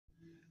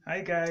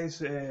Hi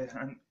guys,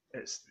 and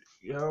it's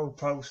your old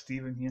pal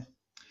Stephen here.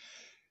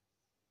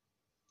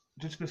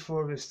 Just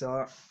before we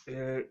start,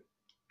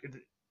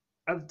 could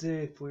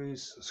everybody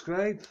please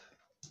subscribe,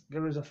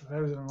 give us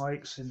 1,000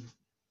 likes and,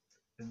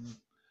 and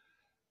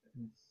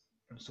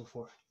and so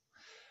forth.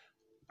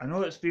 I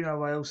know it's been a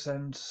while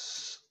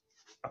since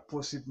I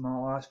posted my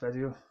last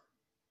video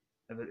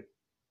about the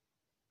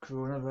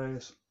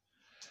coronavirus.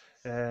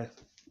 Uh,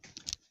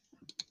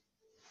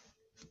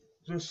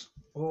 just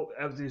hope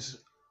everybody's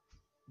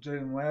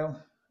doing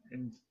well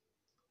and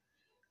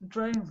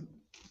try and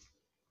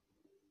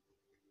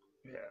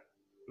yeah,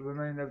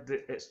 remind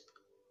everybody it's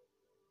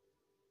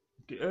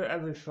get out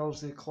every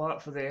Thursday,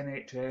 clap for the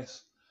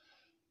NHS,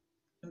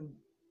 and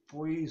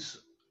please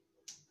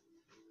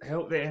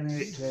help the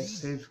NHS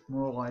save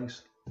more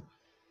lives.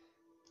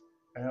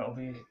 And it'll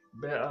be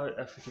better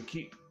if we can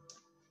keep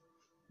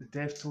the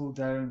death toll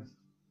down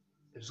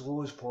as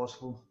low as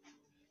possible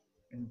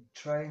and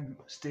try and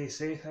stay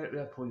safe out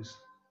there, please.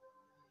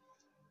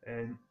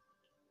 And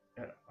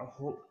I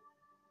hope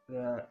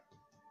that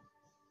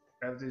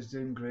everybody's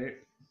doing great.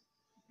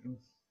 And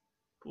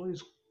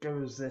please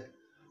give us the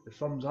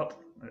thumbs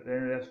up at the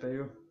end of this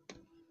video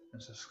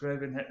and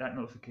subscribe and hit that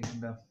notification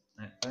bell.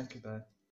 Right, thank you, bye.